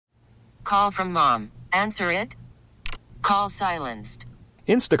Call from mom. Answer it. Call silenced.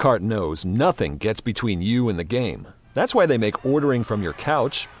 Instacart knows nothing gets between you and the game. That's why they make ordering from your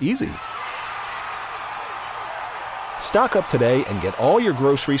couch easy. Stock up today and get all your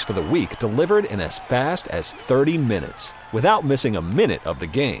groceries for the week delivered in as fast as 30 minutes without missing a minute of the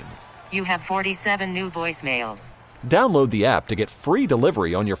game. You have 47 new voicemails. Download the app to get free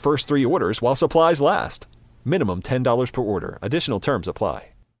delivery on your first 3 orders while supplies last. Minimum $10 per order. Additional terms apply.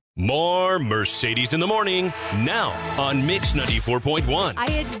 More Mercedes in the Morning, now on Mix 94.1. I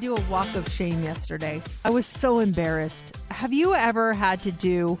had to do a walk of shame yesterday. I was so embarrassed. Have you ever had to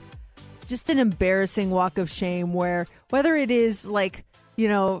do just an embarrassing walk of shame where, whether it is like, you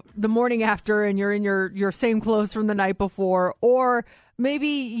know, the morning after and you're in your same clothes from the night before, or maybe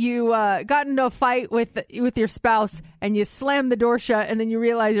you got into a fight with your spouse and you slam the door shut and then you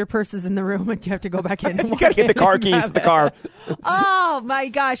realize your purse is in the room and you have to go back in. And you got to get the car keys to the car. Oh, my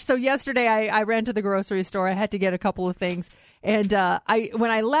gosh. So yesterday I ran to the grocery store. I had to get a couple of things. And when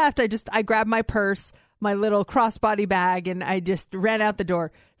I left, I grabbed my purse, my little crossbody bag, and I just ran out the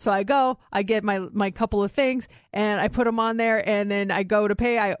door. So I get my couple of things, and I put them on there, and then I go to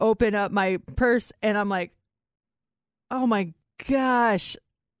pay. I open up my purse, and I'm like, oh, my gosh,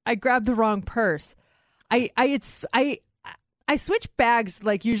 I grabbed the wrong purse. I switch bags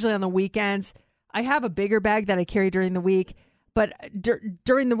like usually on the weekends. I have a bigger bag that I carry during the week, but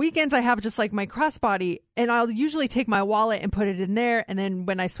during the weekends I have just like my crossbody, and I'll usually take my wallet and put it in there, and then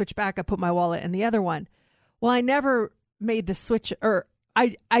when I switch back, I put my wallet in the other one. Well, I never made the switch, or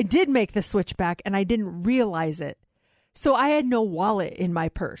I did make the switch back, and I didn't realize it. So I had no wallet in my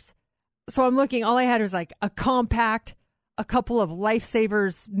purse. So I'm looking, all I had was like a compact, a couple of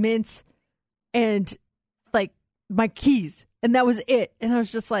Lifesavers mints, and like my keys, and that was it. And I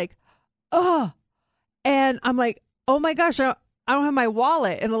was just like, oh, and I'm like, oh my gosh, I don't have my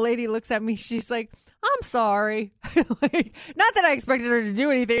wallet. And the lady looks at me, she's like, I'm sorry. Like, not that I expected her to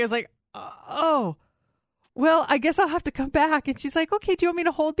do anything. I was like, oh, well, I guess I'll have to come back. And she's like, okay, do you want me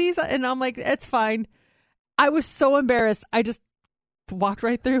to hold these? And I'm like, it's fine. I was so embarrassed. I just walked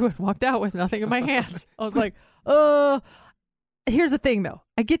right through and walked out with nothing in my hands. I was like, here's the thing though.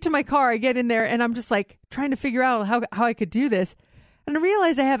 I get to my car, I get in there, and I'm just like trying to figure out how I could do this. And I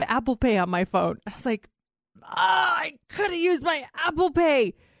realized I have Apple Pay on my phone. I was like, I could have used my Apple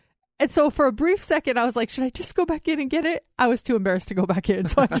Pay. And so for a brief second, I was like, should I just go back in and get it? I was too embarrassed to go back in.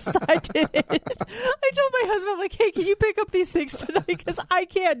 So I did it. I told my husband, I'm like, hey, can you pick up these things tonight? Because I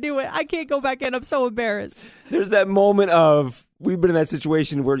can't do it. I can't go back in. I'm so embarrassed. There's that moment of, we've been in that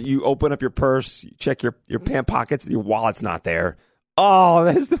situation where you open up your purse, you check your pant pockets, your wallet's not there. Oh,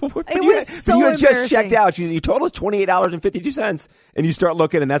 that is the worst. It was so you had embarrassing. just checked out. You total is $28.52, and you start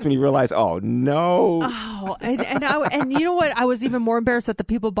looking, and that's when you realize, oh no. Oh, and you know what? I was even more embarrassed that the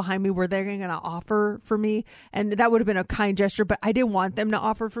people behind me were there going to offer for me, and that would have been a kind gesture. But I didn't want them to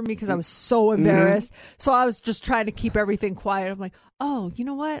offer for me because I was so embarrassed. Mm-hmm. So I was just trying to keep everything quiet. I'm like, oh, you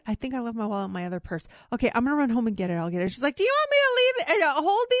know what? I think I left my wallet in my other purse. Okay, I'm gonna run home and get it. I'll get it. She's like, do you want me to leave and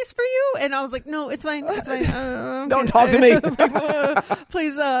hold these for you? And I was like, no, it's fine. It's fine. Don't talk to me.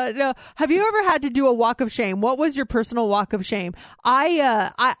 Please, no. Have you ever had to do a walk of shame? What was your personal walk of shame?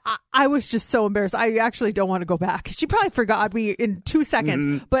 I was just so embarrassed. I actually don't want to go back. She probably forgot me in 2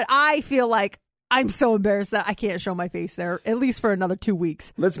 seconds, but I feel like I'm so embarrassed that I can't show my face there, at least for another 2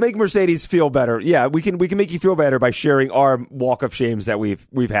 weeks. Let's make Mercedes feel better. Yeah, we can make you feel better by sharing our walk of shames that we've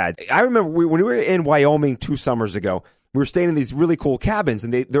had. I remember when we were in Wyoming 2 summers ago, we were staying in these really cool cabins,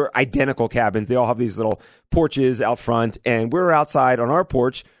 and they're identical cabins. They all have these little porches out front, and we were outside on our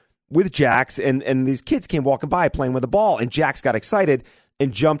porch with Jax, and these kids came walking by playing with a ball, and Jax got excited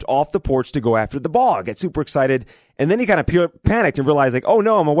and jumped off the porch to go after the ball. I get super excited. And then he kind of panicked and realized, like, oh,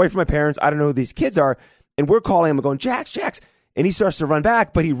 no, I'm away from my parents. I don't know who these kids are. And we're calling him and going, Jax. And he starts to run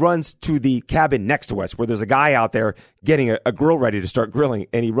back, but he runs to the cabin next to us where there's a guy out there getting a grill ready to start grilling.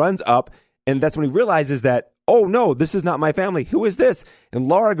 And he runs up, and that's when he realizes that, oh, no, this is not my family. Who is this? And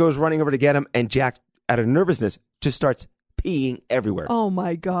Laura goes running over to get him, and Jax, out of nervousness, just starts peeing everywhere. Oh,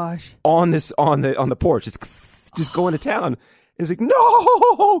 my gosh. On the porch. It's just going to town. He's like,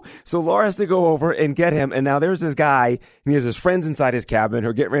 no! So Laura has to go over and get him. And now there's this guy, and he has his friends inside his cabin who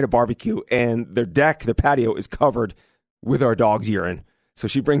are getting ready to barbecue. And their patio is covered with our dog's urine. So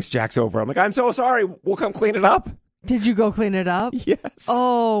she brings Jax over. I'm like, I'm so sorry. We'll come clean it up. Did you go clean it up? Yes.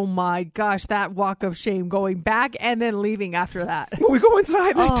 Oh, my gosh. That walk of shame, going back and then leaving after that. Well, we go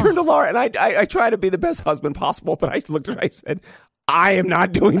inside, and I turn to Laura, and I try to be the best husband possible. But I looked at her, I said, I am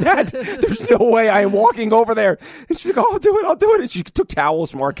not doing that. There's no way I am walking over there. And she's like, oh, I'll do it. And she took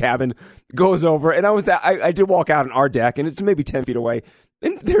towels from our cabin, goes over. And I did walk out on our deck, and it's maybe 10 feet away.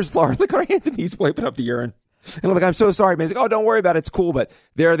 And there's Laura, like on her hands and knees wiping up the urine. And I'm like, I'm so sorry, man. He's like, oh, don't worry about it. It's cool. But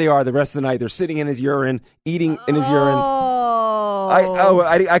there they are the rest of the night. They're sitting in his urine, eating in his urine.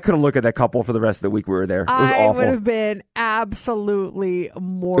 I couldn't look at that couple for the rest of the week we were there. It was awful. I would have been absolutely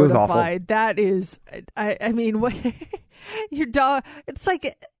mortified. It was awful. That is, I mean, what your dog, it's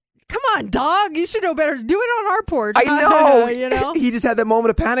like, come on, dog. You should know better. Do it on our porch. I know. You know? He just had that moment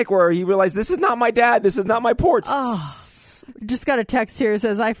of panic where he realized, this is not my dad. This is not my porch. Oh. Just got a text here. It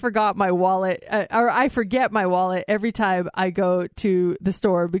says, I forgot my wallet, or I forget my wallet every time I go to the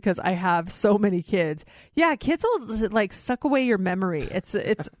store because I have so many kids. Yeah, kids will like suck away your memory. It's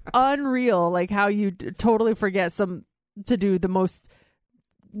unreal, like how you totally forget to do the most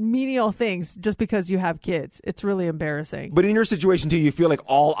menial things just because you have kids. It's really embarrassing. But in your situation too, you feel like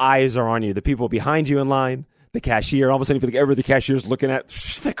all eyes are on you. The people behind you in line, the cashier. All of a sudden, you feel like every the cashier's looking at,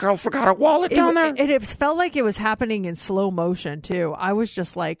 that girl forgot her wallet down there. It felt like it was happening in slow motion too. I was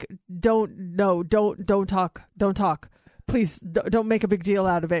just like, don't talk. Please don't make a big deal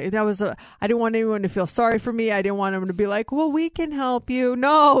out of it. I didn't want anyone to feel sorry for me. I didn't want them to be like, well, we can help you.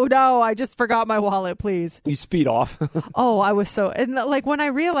 No, I just forgot my wallet, please. You speed off. Oh, I was and like when I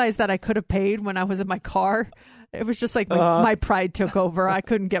realized that I could have paid when I was in my car, it was just like my pride took over. I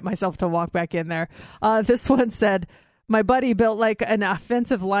couldn't get myself to walk back in there. This one said, my buddy built like an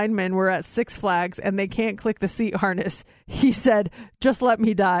offensive lineman. We're at Six Flags and they can't click the seat harness. He said, just let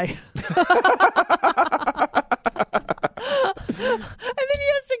me die. And then he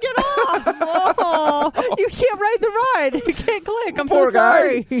has to get off. Oh, you can't ride the ride. You can't click. I'm Poor so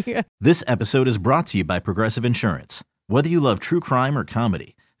sorry. This episode is brought to you by Progressive Insurance. Whether you love true crime or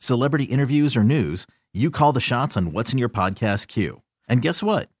comedy, celebrity interviews or news, you call the shots on what's in your podcast queue. And guess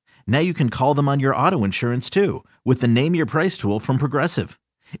what? Now you can call them on your auto insurance too with the Name Your Price tool from Progressive.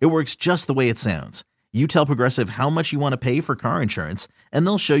 It works just the way it sounds. You tell Progressive how much you want to pay for car insurance, and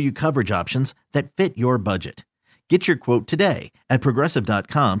they'll show you coverage options that fit your budget. Get your quote today at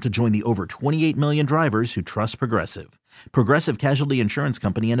Progressive.com to join the over 28 million drivers who trust Progressive. Progressive Casualty Insurance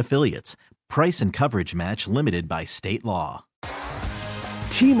Company and Affiliates. Price and coverage match limited by state law.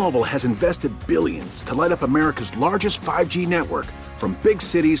 T-Mobile has invested billions to light up America's largest 5G network, from big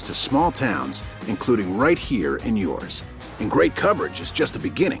cities to small towns, including right here in yours. And great coverage is just the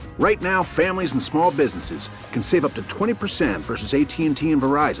beginning. Right now, families and small businesses can save up to 20% versus AT&T and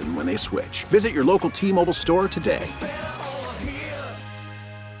Verizon when they switch. Visit your local T-Mobile store today.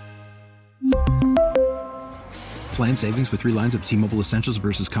 Plan savings with 3 lines of T-Mobile Essentials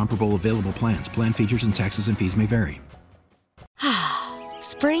versus comparable available plans. Plan features and taxes and fees may vary.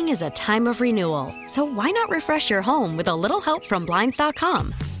 Spring is a time of renewal, so why not refresh your home with a little help from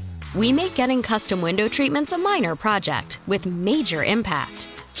Blinds.com? We make getting custom window treatments a minor project with major impact.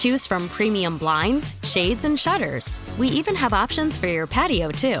 Choose from premium blinds, shades, and shutters. We even have options for your patio,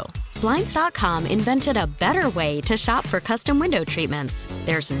 too. Blinds.com invented a better way to shop for custom window treatments.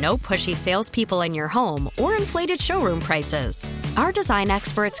 There's no pushy salespeople in your home or inflated showroom prices. Our design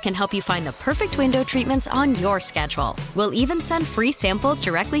experts can help you find the perfect window treatments on your schedule. We'll even send free samples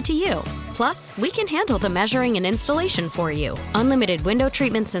directly to you. Plus, we can handle the measuring and installation for you. Unlimited window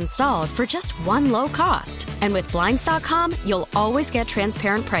treatments installed for just one low cost. And with Blinds.com, you'll always get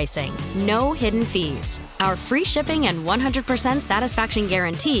transparent pricing. No hidden fees. Our free shipping and 100% satisfaction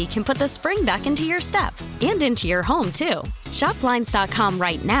guarantee can put the spring back into your step and into your home, too. Shop Blinds.com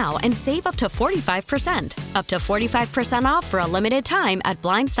right now and save up to 45%. Up to 45% off for a limited time at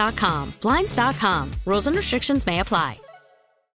Blinds.com. Blinds.com. Rules and restrictions may apply.